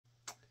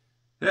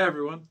Hey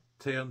everyone,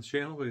 today on the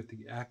channel we have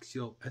the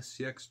Axial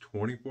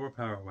scx24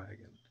 Power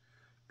Wagon.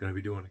 Going to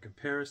be doing a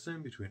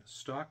comparison between a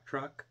stock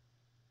truck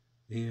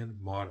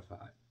and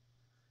modified.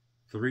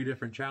 3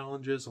 different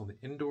challenges on the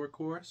indoor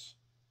course.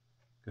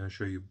 Going to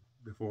show you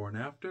before and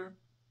after.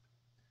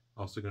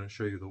 Also going to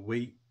show you the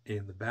weight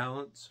and the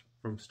balance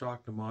from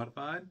stock to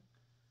modified.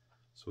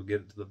 So we'll get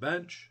it to the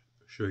bench,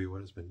 show you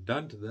what has been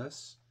done to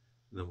this,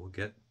 and then we'll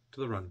get to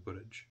the run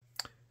footage.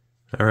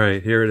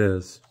 Alright, here it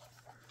is.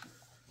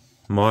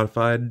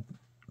 Modified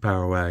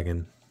Power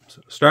Wagon.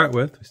 So to start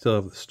with, we still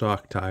have the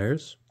stock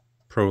tires,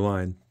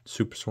 Proline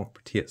Super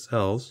Swamper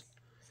TSLs,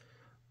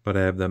 but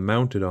I have them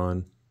mounted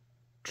on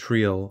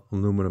Trio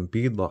aluminum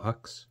bead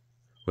locks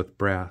with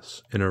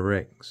brass inner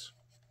rings.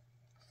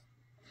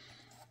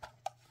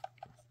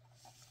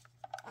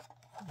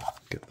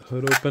 Get the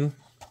hood open.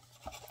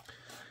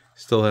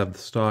 Still have the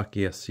stock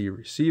ESC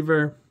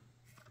receiver,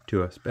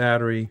 2S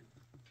battery.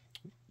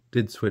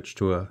 Did switch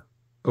to a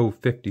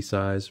 050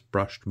 size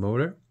brushed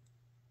motor.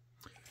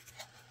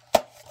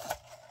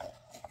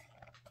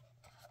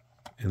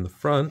 In the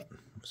front,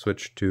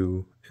 switched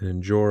to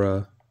an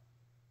Injora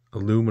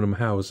aluminum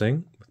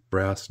housing with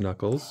brass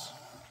knuckles,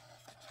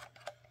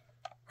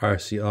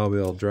 RC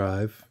all-wheel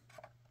drive,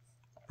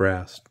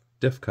 brass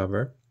diff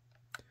cover,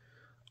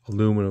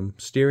 aluminum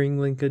steering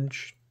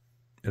linkage,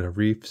 and a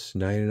Reefs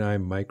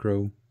 99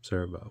 micro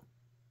servo.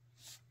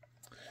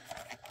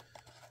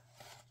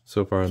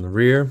 So far on the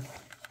rear,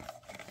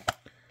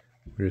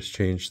 we just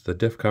changed the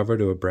diff cover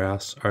to a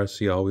brass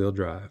RC all-wheel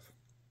drive.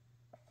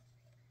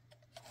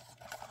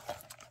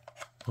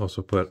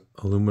 Also put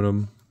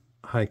aluminum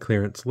high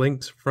clearance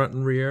links front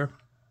and rear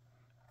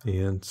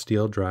and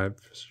steel drive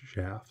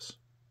shafts.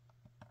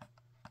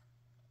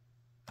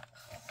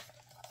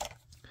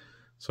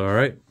 So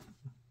alright,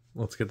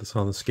 let's get this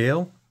on the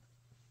scale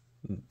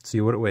and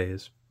see what it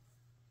weighs.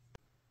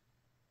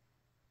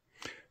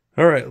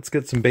 Alright, let's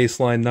get some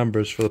baseline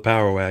numbers for the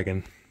Power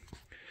Wagon.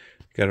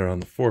 Got it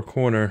on the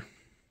 4-corner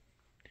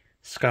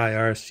Sky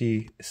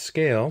RC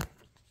scale.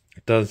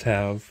 It does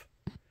have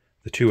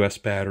the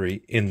 2S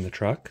battery in the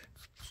truck.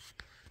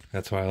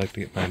 That's why I like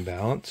to get mine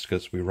balanced,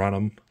 because we run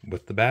them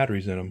with the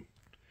batteries in them.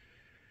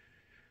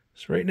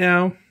 So right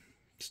now,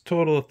 it's a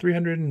total of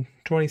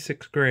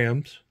 326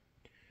 grams.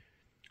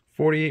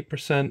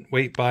 48%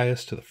 weight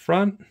bias to the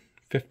front,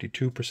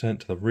 52%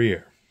 to the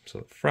rear. So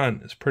the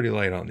front is pretty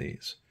light on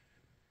these,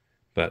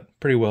 but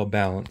pretty well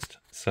balanced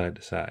side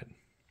to side.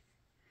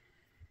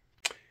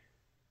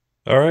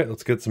 Alright,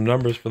 let's get some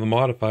numbers for the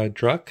modified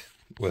truck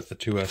with the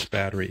 2S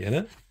battery in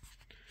it.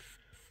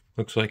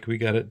 Looks like we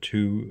got it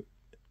to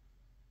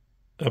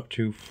up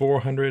to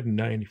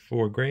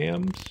 494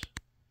 grams,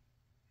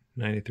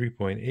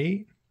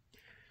 93.8,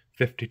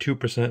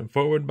 52%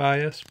 forward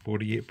bias,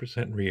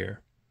 48%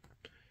 rear.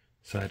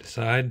 Side to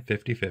side,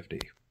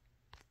 50-50.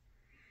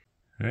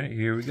 Alright,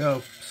 here we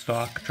go.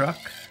 Stock truck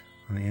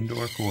on the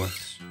indoor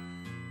course.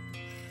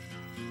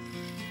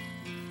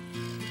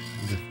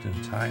 Lift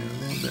and tie it a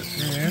little bit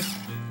there.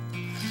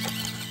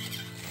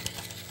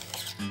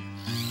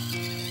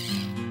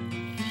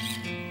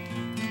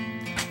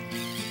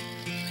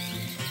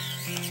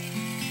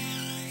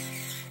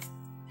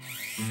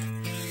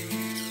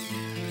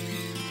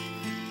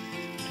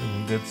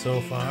 Doing good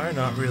so far,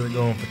 not really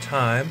going for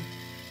time.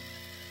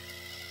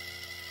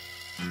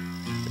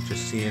 But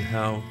just seeing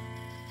how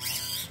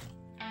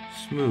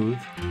smooth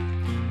we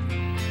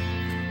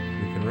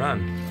can run.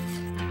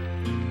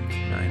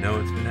 Now, I know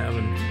it's been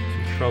having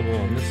some trouble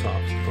on this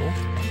obstacle.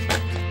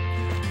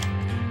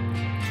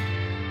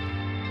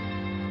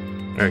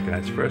 Alright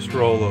guys, first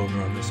roll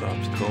over on this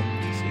obstacle.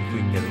 See if we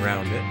can get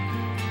around it.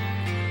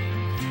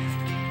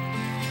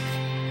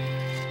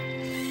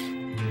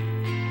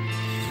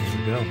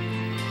 There we go.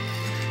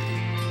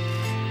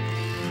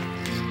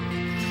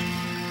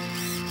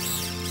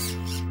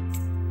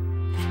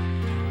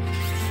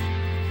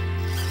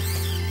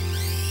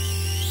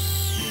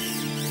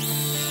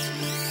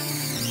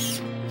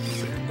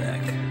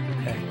 Back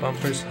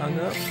bumpers hung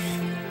up. There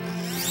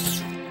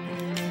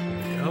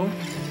we go.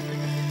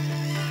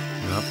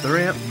 And up the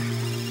ramp.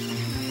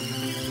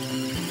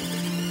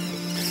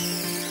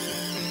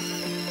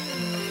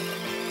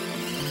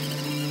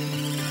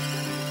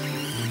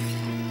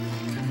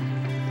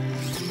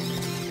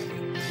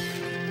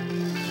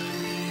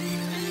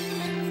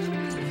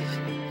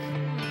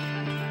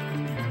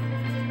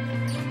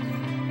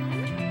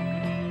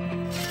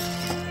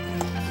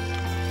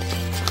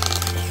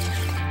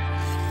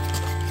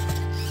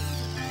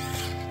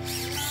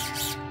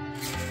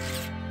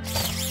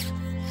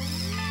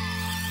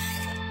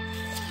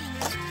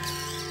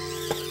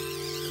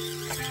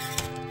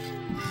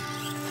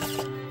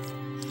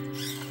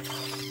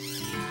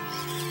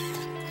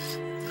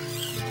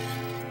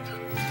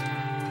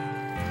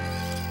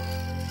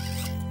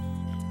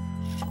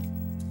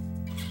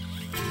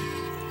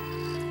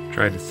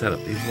 Tried to set up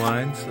these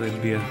lines so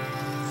they'd be a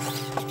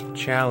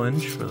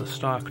challenge for the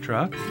stock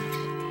truck.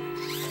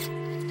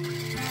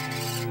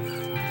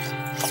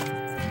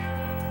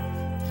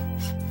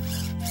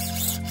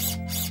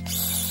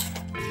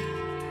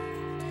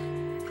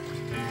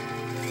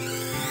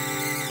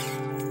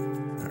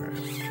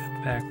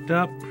 backed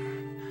up.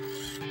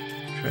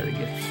 Try to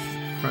get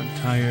front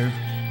tire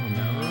on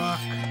that rock.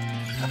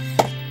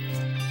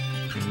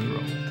 And we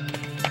rolled.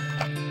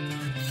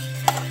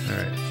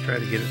 Alright, let's try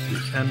to get it to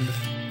the end.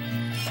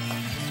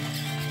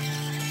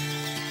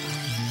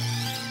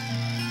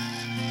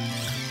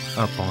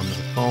 Up onto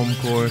the foam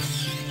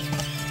course.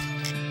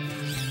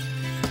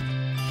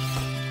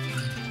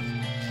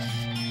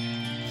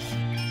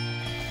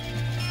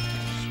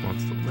 Just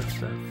wants to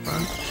lift that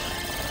front.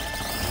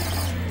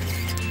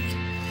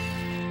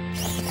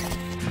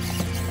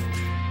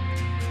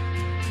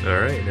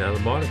 Alright, now the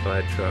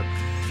modified truck.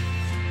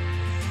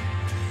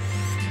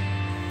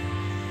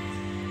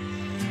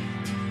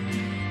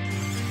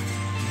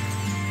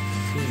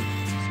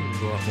 Seems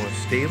a lot more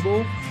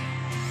stable.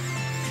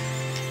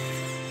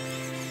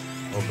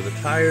 Over the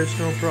tires,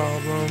 no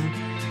problem.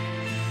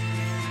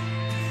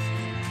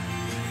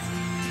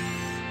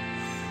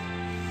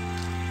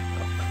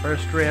 Up the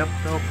first ramp,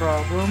 no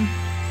problem.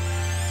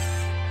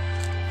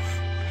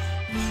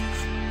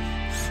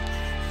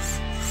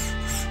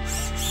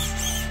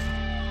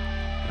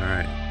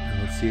 Alright,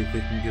 and let's see if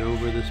they can get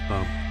over this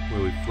bump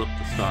where we flip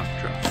the stock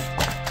truck.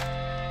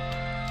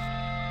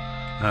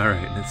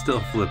 Alright, and it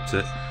still flips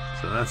it,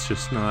 so that's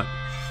just not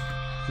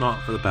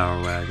for the Power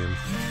Wagon.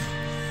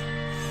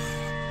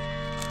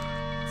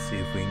 See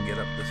if we can get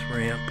up this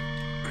ramp.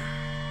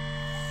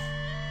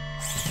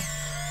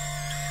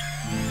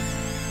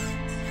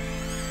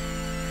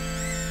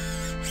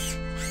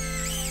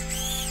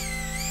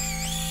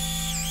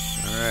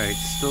 Alright,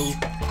 still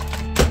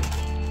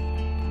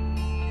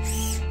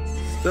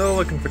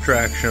looking for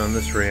traction on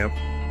this ramp.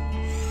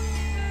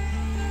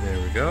 There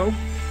we go. A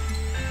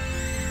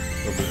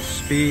little bit of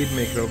speed,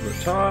 make it over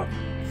the top.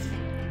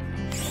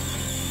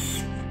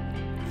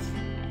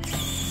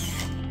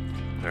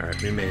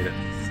 Alright, we made it.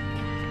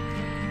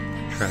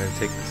 Trying to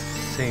take the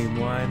same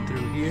line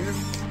through here.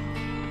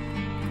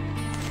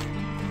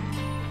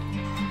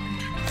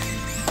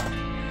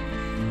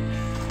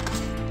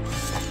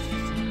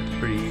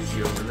 Pretty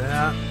easy over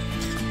that.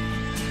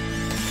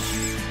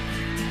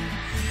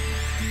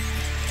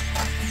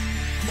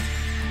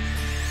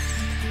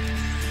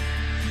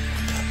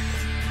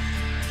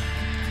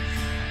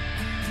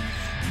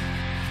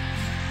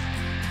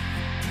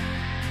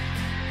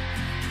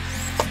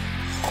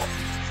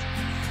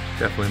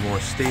 Definitely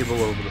more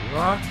stable over the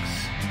rocks.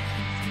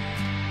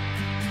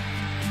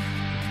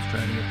 Try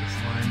to get this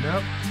lined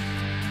up.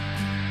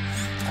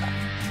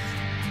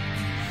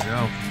 There we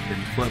go.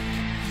 Didn't flip.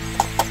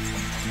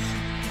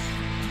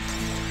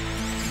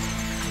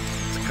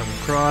 Let's come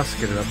across,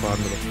 get it up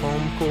onto the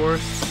foam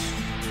course.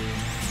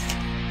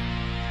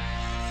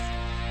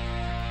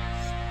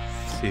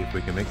 See if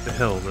we can make the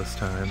hill this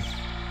time.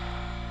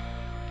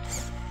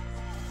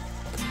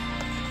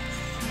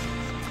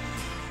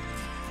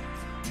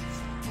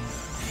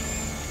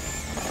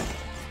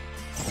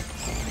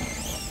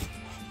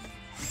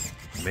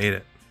 Made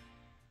it.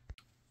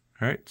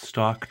 Alright,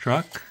 stock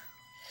truck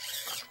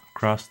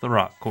across the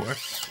rock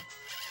course.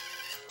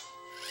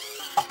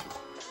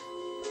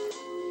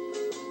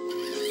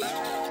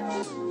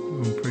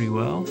 Doing pretty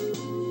well.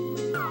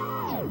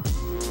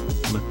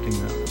 Lifting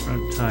that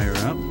front tire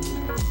up.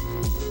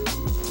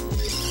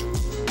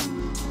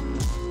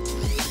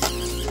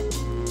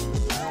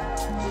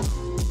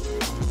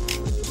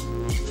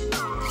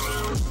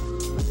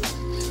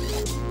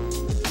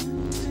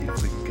 See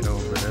if we can get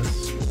over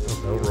this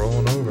without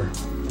rolling over.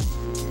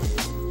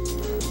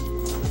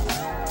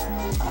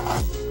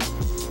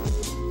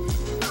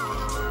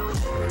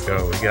 There we go,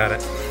 we got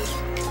it.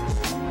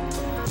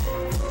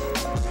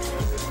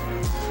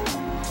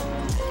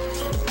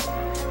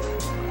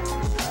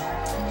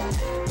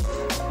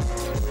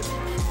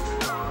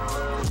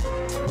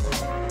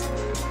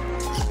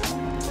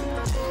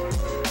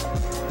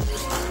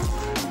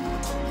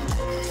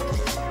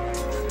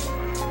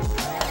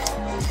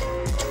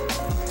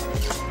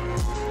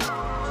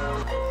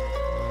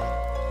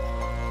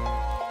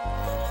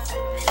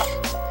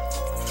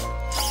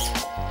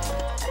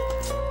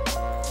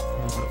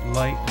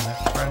 Light in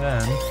that front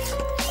end.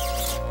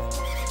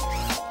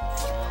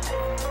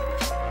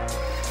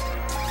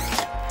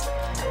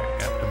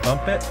 Got to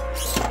bump it.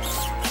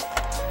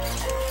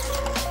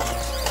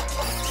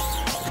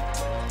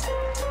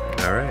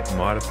 Alright,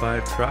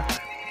 modified truck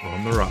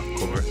on the rock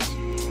course.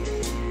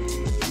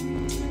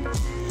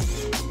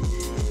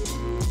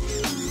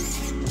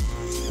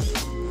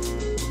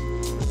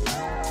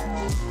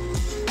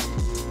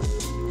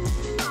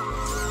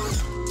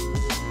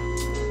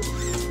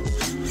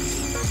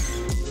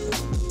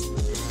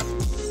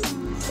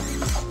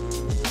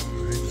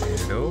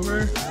 Over.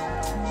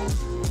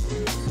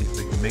 Let's see if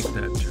we can make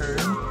that turn.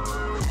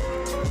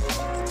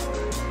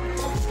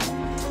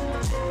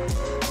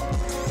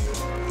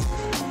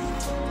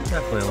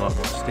 Definitely a lot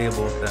more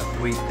stable with that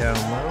weight down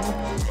low.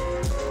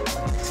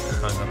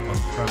 Hung up on the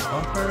front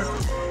bumper.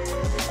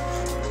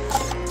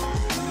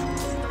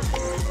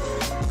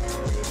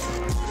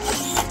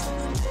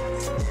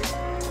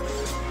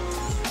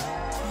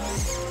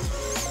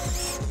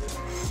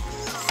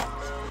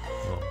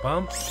 Little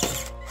bump.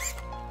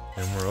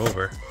 And we're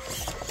over.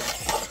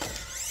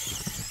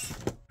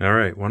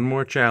 Alright, one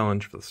more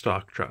challenge for the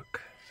stock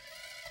truck.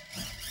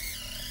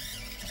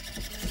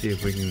 See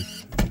if we can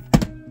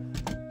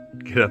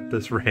get up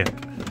this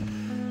ramp.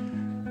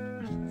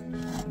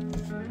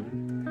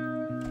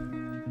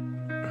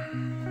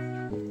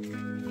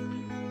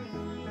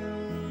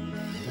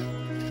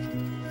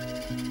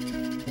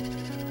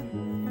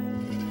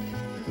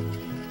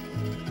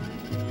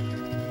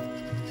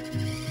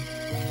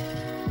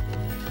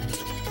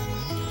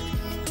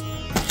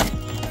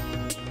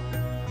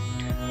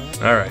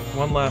 Alright,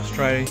 one last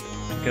try to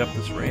get up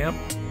this ramp.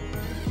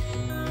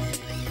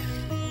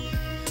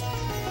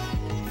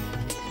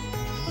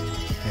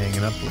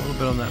 Hanging up a little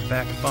bit on that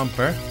back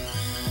bumper.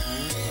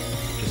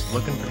 Just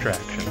looking for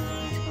traction.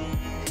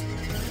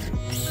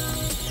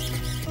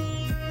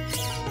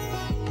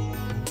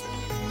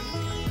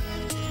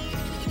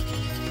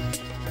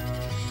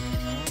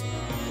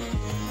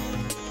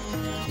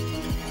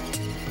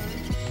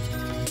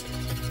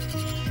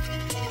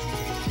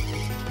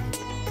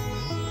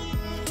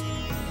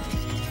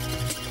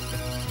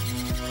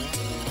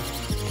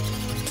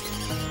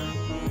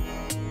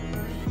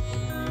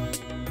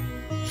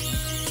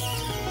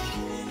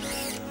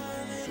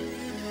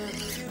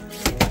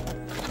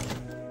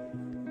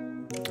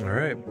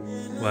 Alright,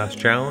 last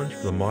challenge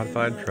for the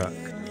modified truck.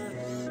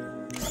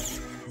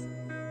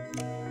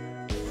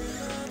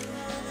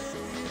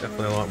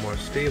 Definitely a lot more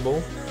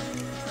stable.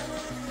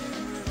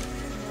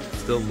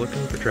 Still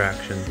looking for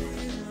traction.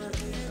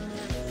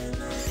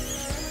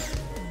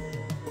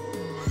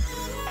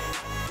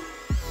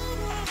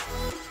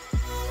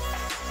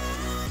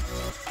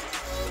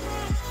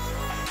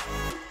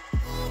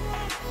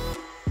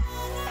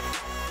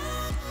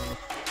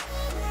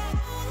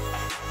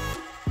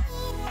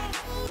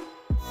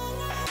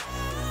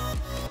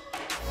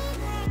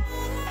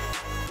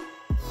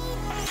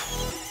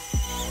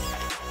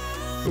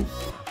 Oop,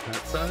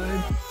 that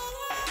side.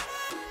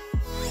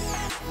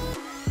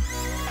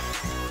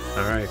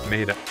 Alright,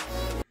 made it.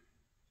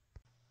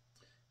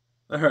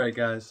 Alright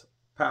guys,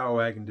 Power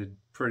Wagon did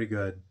pretty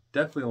good.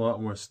 Definitely a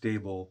lot more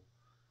stable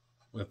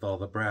with all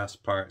the brass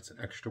parts and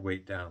extra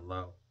weight down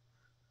low.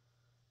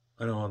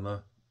 I know on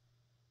the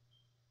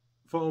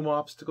foam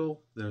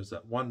obstacle, there's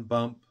that one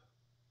bump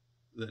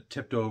that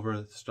tipped over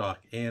the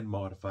stock and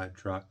modified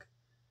truck.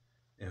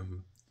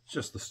 And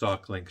just the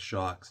stock length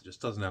shocks. It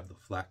just doesn't have the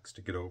flex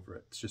to get over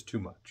it. It's just too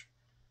much.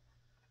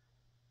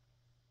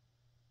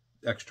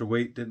 Extra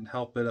weight didn't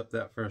help it up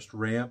that first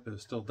ramp. It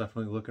was still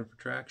definitely looking for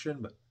traction,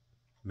 but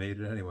made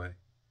it anyway.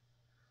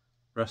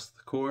 Rest of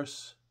the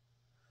course,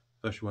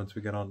 especially once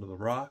we got onto the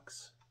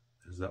rocks,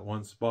 there's that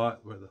one spot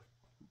where the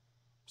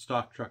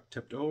stock truck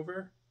tipped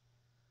over.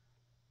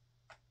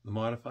 The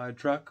modified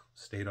truck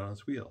stayed on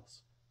its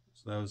wheels.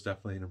 So that was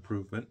definitely an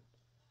improvement.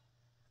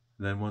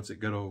 And then once it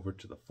got over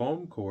to the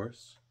foam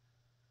course,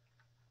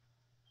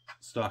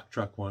 stock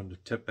truck wanted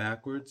to tip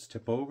backwards,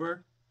 tip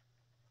over.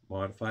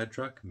 Modified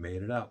truck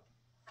made it up.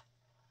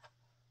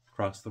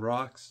 Across the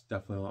rocks,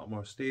 definitely a lot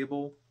more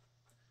stable.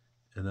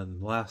 And then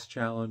the last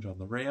challenge on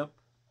the ramp,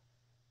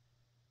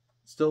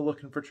 still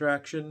looking for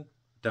traction,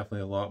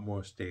 definitely a lot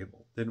more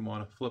stable. Didn't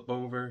want to flip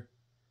over,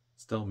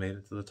 still made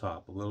it to the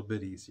top, a little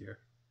bit easier.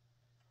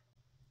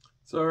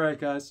 So alright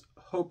guys,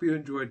 hope you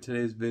enjoyed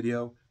today's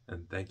video,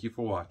 and thank you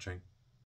for watching.